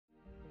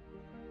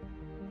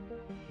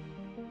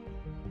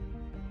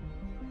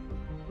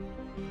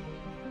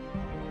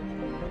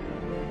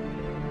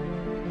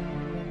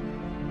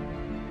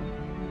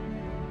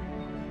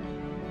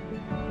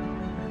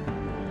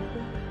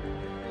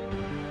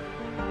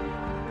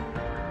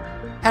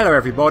Hello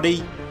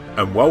everybody,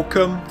 and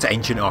welcome to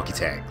Ancient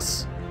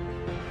Architects.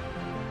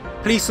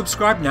 Please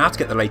subscribe now to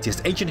get the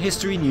latest ancient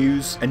history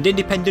news and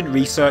independent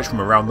research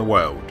from around the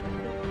world.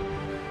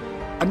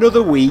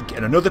 Another week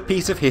and another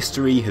piece of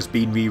history has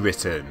been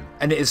rewritten,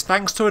 and it is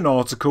thanks to an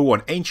article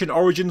on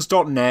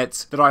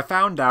ancientorigins.net that I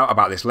found out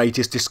about this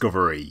latest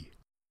discovery.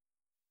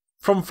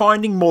 From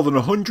finding more than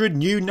 100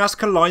 new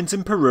Nazca lines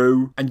in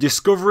Peru and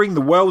discovering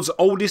the world's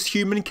oldest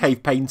human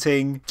cave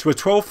painting, to a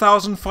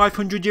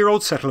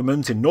 12,500-year-old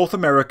settlement in North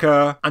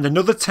America and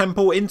another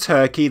temple in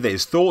Turkey that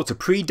is thought to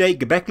predate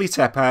Göbekli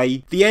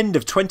Tepe, the end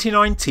of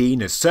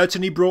 2019 has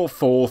certainly brought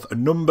forth a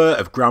number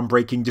of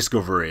groundbreaking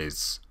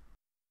discoveries.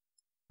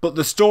 But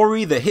the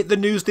story that hit the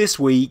news this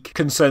week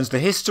concerns the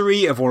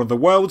history of one of the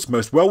world's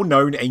most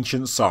well-known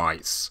ancient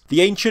sites,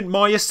 the ancient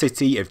Maya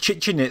city of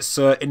Chichen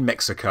Itza in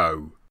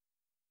Mexico.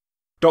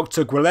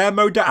 Dr.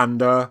 Guillermo de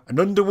Anda, an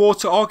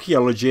underwater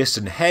archaeologist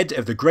and head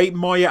of the Great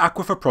Maya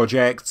Aquifer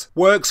Project,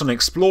 works on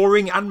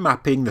exploring and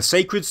mapping the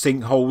sacred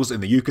sinkholes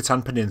in the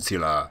Yucatan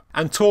Peninsula.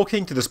 And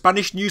talking to the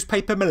Spanish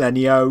newspaper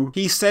Milenio,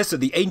 he says that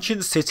the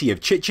ancient city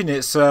of Chichen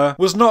Itza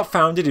was not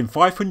founded in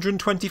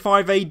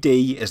 525 AD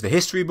as the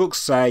history books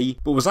say,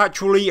 but was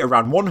actually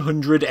around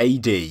 100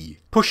 AD,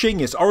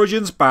 pushing its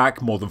origins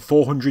back more than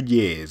 400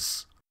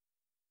 years.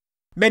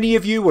 Many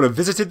of you will have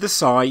visited the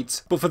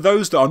site, but for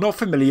those that are not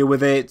familiar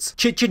with it,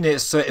 Chichen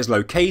Itza is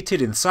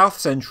located in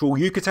south-central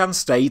Yucatan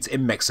State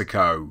in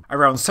Mexico,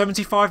 around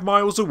 75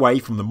 miles away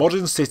from the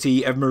modern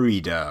city of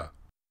Merida.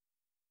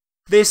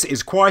 This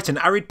is quite an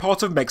arid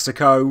part of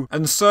Mexico,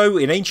 and so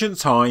in ancient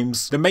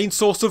times, the main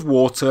source of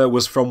water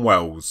was from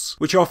wells,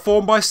 which are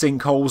formed by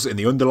sinkholes in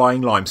the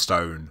underlying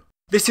limestone.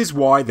 This is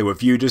why they were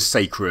viewed as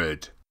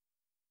sacred.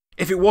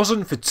 If it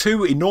wasn't for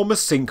two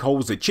enormous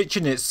sinkholes at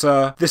Chichen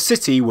Itza, the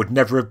city would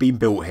never have been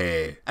built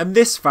here, and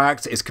this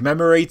fact is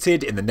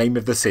commemorated in the name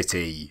of the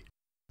city.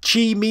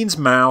 Chi means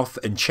mouth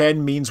and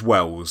Chen means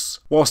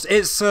wells, whilst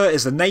Itza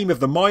is the name of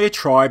the Maya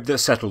tribe that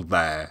settled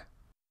there.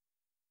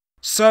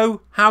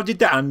 So, how did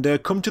de Anda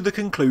come to the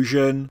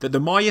conclusion that the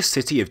Maya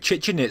city of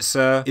Chichen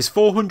Itza is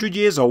 400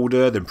 years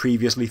older than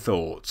previously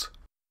thought?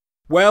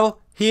 Well,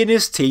 he and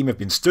his team have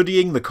been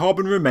studying the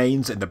carbon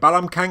remains in the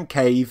Balamkang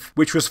cave,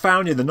 which was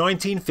found in the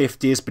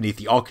 1950s beneath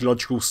the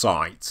archaeological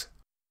site.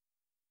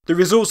 The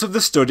results of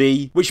the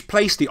study, which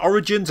placed the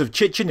origins of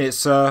Chichen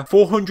Itza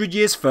 400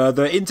 years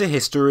further into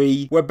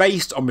history, were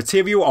based on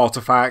material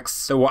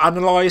artefacts that were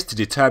analysed to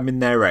determine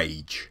their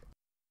age.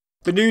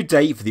 The new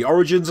date for the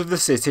origins of the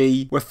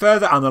city were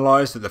further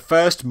analysed at the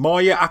first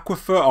Maya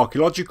Aquifer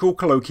Archaeological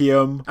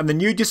Colloquium, and the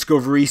new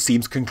discovery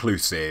seems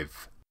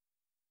conclusive.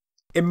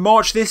 In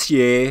March this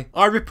year,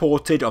 I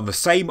reported on the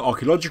same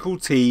archaeological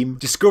team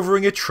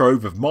discovering a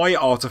trove of Maya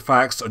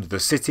artefacts under the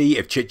city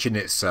of Chichen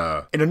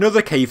Itza, in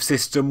another cave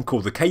system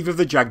called the Cave of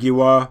the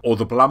Jaguar, or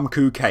the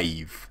Blamku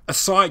Cave, a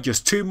site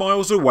just 2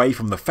 miles away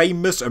from the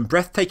famous and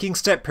breathtaking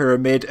step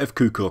pyramid of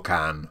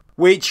Kukulkan,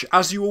 which,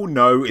 as you all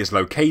know, is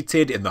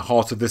located in the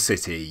heart of the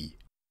city.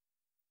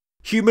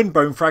 Human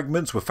bone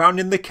fragments were found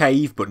in the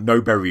cave but no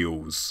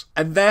burials,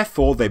 and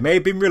therefore they may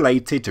have been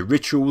related to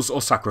rituals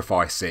or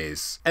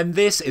sacrifices, and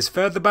this is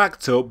further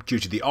backed up due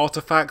to the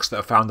artefacts that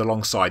are found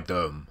alongside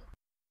them.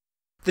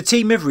 The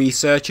team of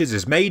researchers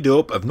is made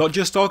up of not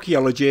just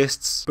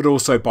archaeologists, but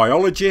also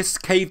biologists,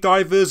 cave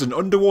divers and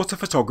underwater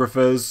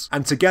photographers,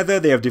 and together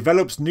they have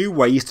developed new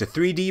ways to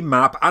 3D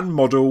map and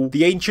model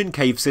the ancient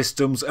cave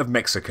systems of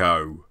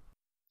Mexico.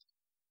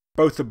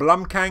 Both the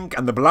Balamkang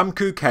and the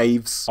Blamku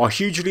caves are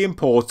hugely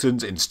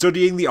important in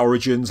studying the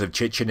origins of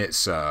Chichen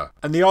Itza,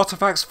 and the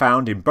artefacts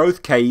found in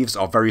both caves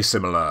are very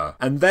similar,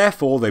 and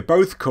therefore they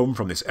both come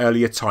from this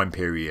earlier time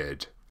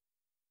period.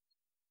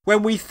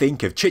 When we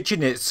think of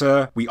Chichen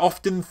Itza, we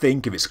often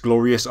think of its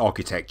glorious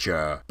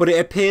architecture, but it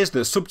appears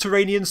that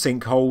subterranean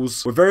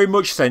sinkholes were very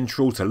much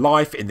central to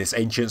life in this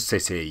ancient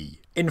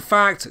city. In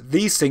fact,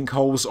 these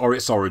sinkholes are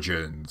its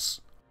origins.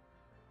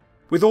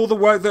 With all the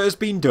work that has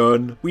been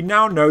done, we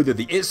now know that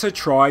the Itza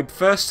tribe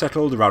first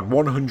settled around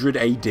 100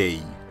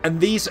 AD,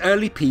 and these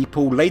early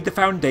people laid the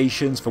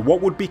foundations for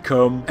what would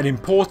become an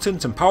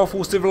important and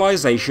powerful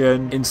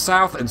civilization in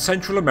South and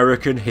Central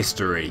American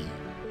history.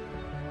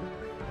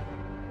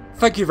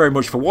 Thank you very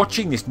much for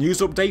watching this news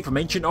update from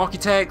Ancient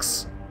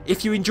Architects.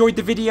 If you enjoyed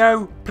the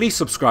video, please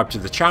subscribe to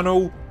the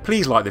channel,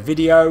 please like the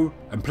video,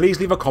 and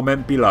please leave a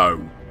comment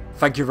below.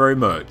 Thank you very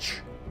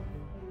much.